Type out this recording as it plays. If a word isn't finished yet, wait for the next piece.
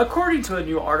According to a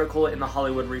new article in The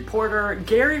Hollywood Reporter,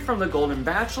 Gary from The Golden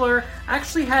Bachelor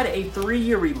actually had a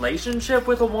 3-year relationship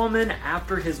with a woman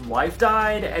after his wife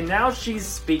died, and now she's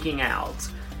speaking out.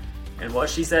 And what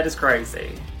she said is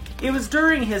crazy. It was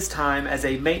during his time as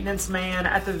a maintenance man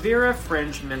at the Vera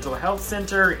Fringe Mental Health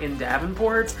Center in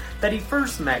Davenport that he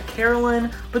first met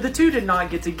Carolyn, but the two did not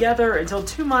get together until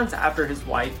 2 months after his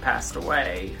wife passed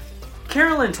away.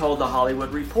 Carolyn told The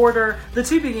Hollywood Reporter the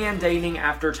two began dating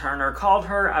after Turner called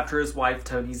her after his wife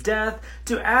Tony's death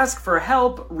to ask for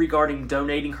help regarding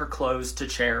donating her clothes to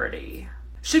charity.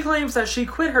 She claims that she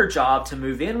quit her job to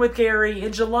move in with Gary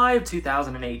in July of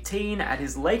 2018 at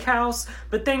his lake house,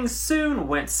 but things soon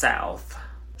went south.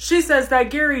 She says that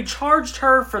Gary charged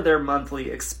her for their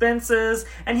monthly expenses,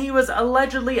 and he was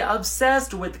allegedly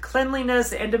obsessed with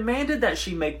cleanliness and demanded that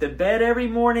she make the bed every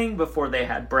morning before they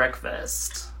had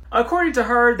breakfast. According to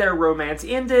her, their romance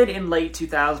ended in late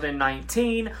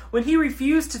 2019 when he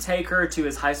refused to take her to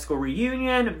his high school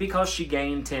reunion because she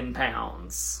gained 10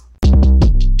 pounds.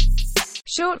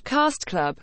 Short Cast Club